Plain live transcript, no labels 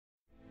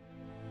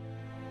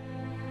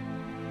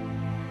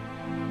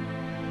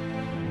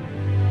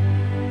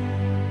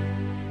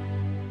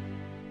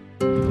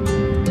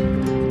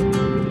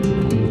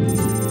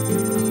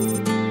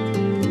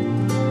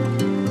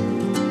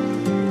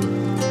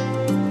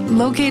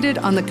Located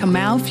on the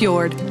Comau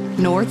fjord,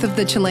 north of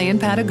the Chilean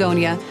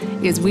Patagonia,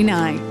 is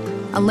Huinay,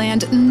 a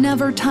land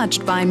never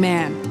touched by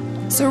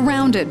man,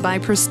 surrounded by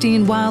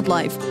pristine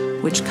wildlife,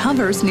 which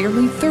covers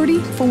nearly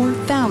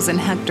 34,000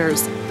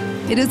 hectares.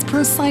 It is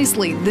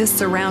precisely this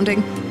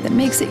surrounding that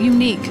makes it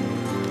unique,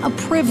 a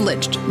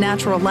privileged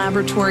natural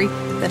laboratory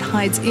that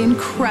hides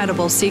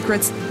incredible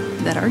secrets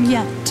that are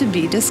yet to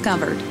be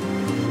discovered.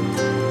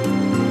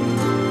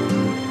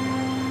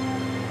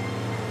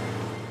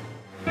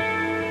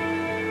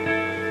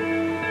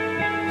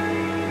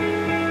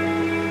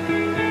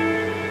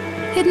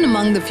 Hidden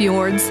among the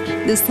fjords,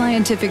 this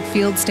scientific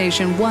field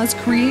station was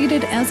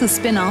created as a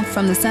spin-off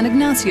from the San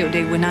Ignacio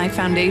de Huinay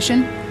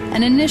Foundation,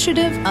 an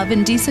initiative of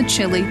Endesa,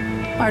 Chile,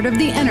 part of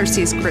the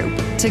Enerseas Group,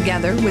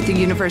 together with the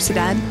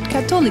Universidad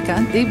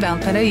Catolica de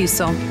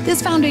Valparaíso.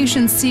 This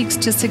foundation seeks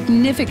to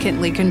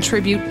significantly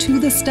contribute to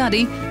the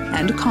study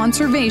and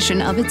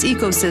conservation of its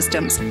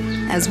ecosystems,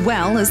 as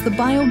well as the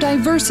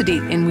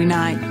biodiversity in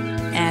Huinay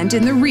and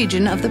in the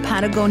region of the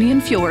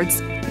Patagonian fjords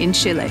in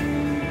Chile.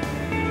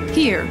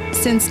 Here,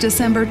 since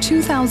December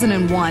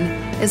 2001,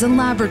 is a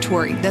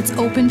laboratory that's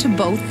open to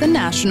both the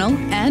national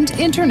and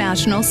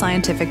international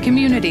scientific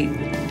community.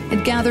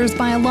 It gathers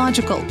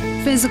biological,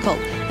 physical,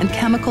 and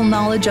chemical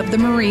knowledge of the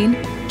marine,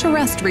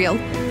 terrestrial,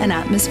 and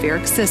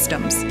atmospheric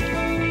systems.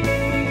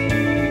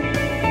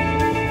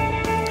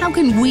 How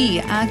can we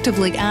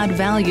actively add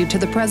value to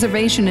the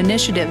preservation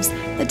initiatives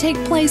that take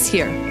place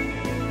here?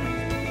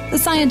 The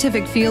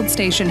scientific field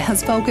station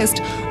has focused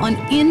on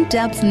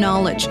in-depth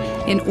knowledge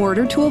in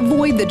order to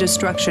avoid the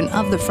destruction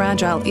of the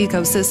fragile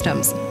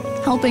ecosystems,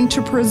 helping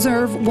to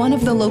preserve one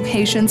of the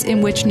locations in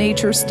which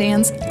nature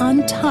stands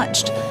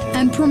untouched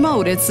and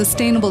promote its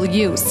sustainable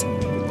use.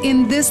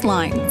 In this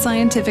line,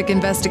 scientific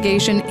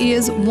investigation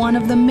is one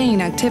of the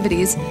main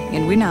activities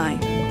in Huinay.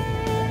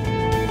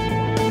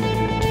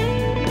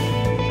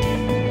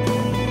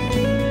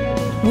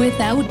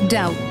 Without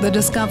doubt, the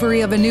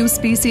discovery of a new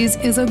species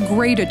is a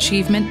great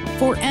achievement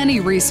for any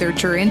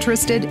researcher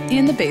interested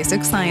in the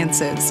basic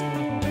sciences.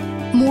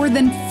 More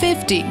than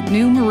 50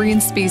 new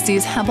marine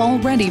species have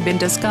already been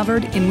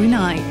discovered in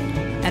Huinay,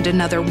 and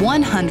another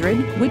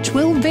 100, which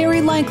will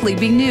very likely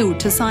be new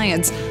to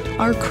science,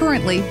 are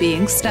currently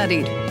being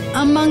studied.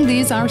 Among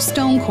these are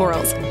stone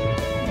corals,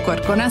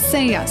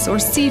 corconaceas or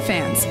sea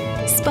fans,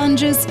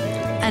 sponges,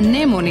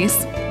 anemones,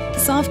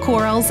 soft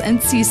corals,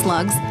 and sea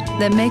slugs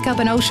that make up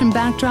an ocean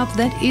backdrop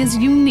that is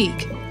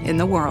unique in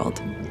the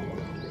world.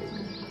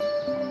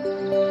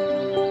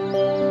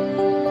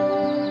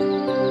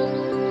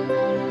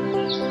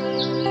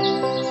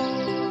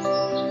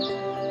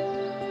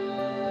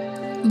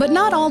 But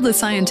not all the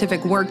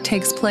scientific work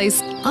takes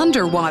place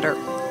underwater.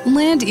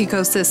 Land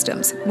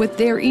ecosystems, with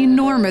their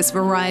enormous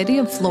variety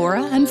of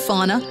flora and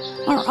fauna,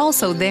 are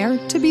also there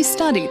to be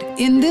studied.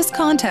 In this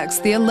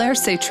context, the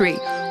alerce tree,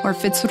 or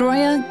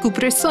Fitzroya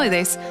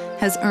cupressoides,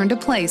 has earned a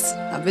place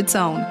of its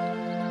own.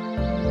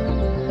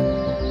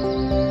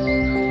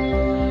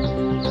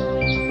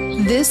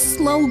 This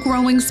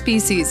slow-growing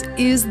species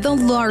is the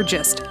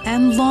largest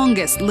and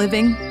longest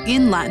living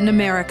in Latin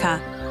America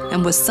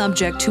and was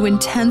subject to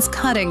intense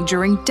cutting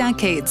during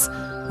decades,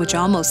 which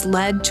almost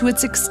led to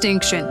its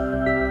extinction.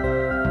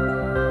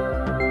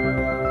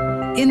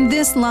 In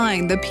this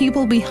line, the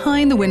people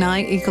behind the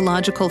Huinay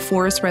Ecological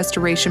Forest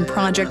Restoration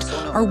Project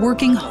are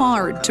working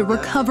hard to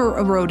recover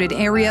eroded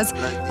areas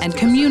and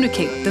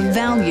communicate the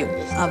value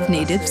of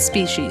native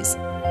species.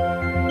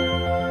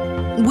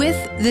 With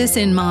this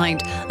in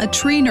mind, a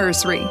tree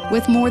nursery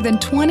with more than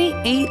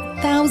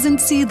 28,000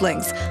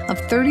 seedlings of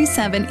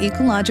 37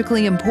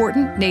 ecologically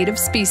important native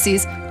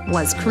species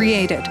was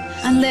created.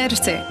 Alerce,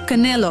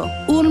 canelo,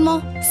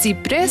 ulmo,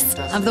 cypress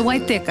of the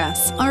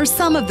Huaytecas are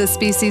some of the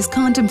species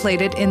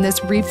contemplated in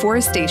this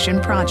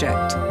reforestation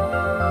project.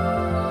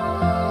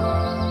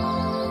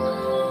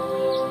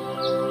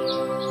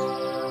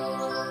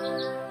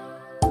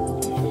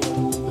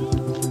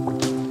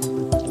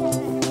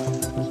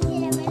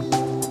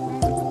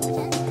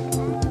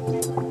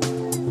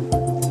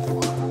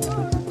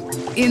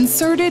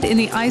 Inserted in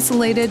the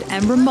isolated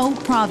and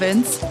remote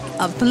province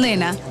of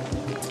Palena,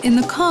 in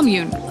the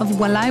commune of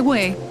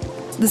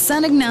Hualaiwe, the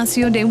San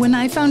Ignacio de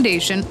Huinay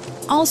Foundation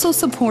also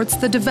supports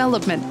the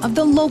development of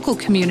the local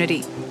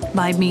community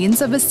by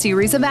means of a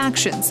series of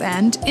actions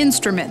and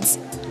instruments,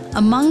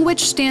 among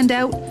which stand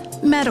out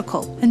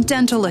medical and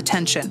dental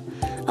attention,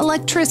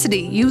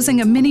 electricity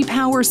using a mini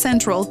power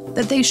central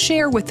that they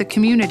share with the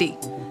community,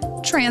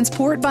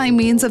 transport by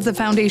means of the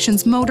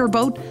Foundation's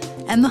motorboat,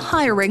 and the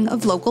hiring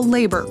of local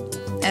labor,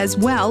 as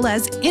well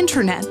as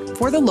internet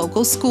for the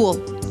local school.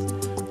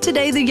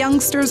 Today, the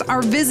youngsters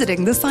are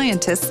visiting the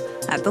scientists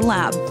at the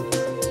lab.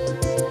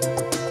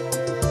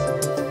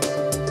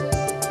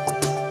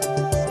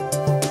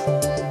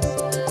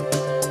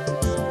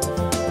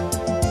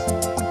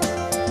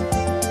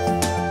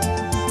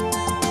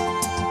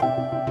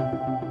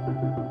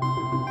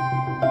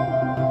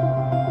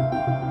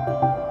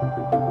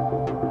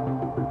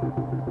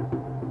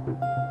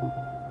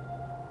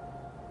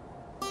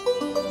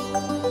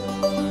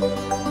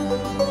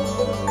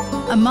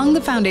 Among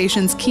the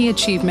Foundation's key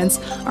achievements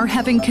are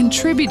having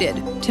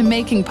contributed to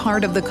making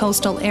part of the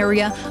coastal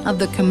area of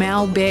the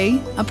Comau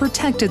Bay a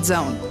protected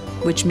zone,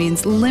 which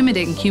means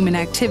limiting human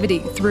activity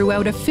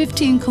throughout a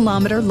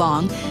 15-kilometer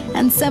long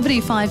and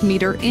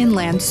 75-meter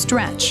inland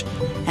stretch,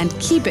 and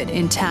keep it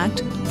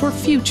intact for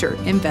future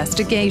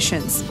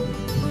investigations.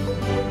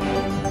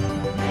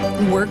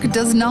 Work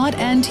does not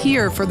end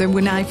here for the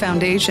Huinay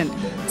Foundation.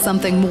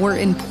 Something more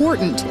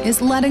important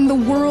is letting the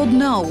world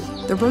know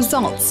the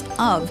results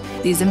of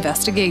these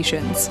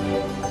investigations.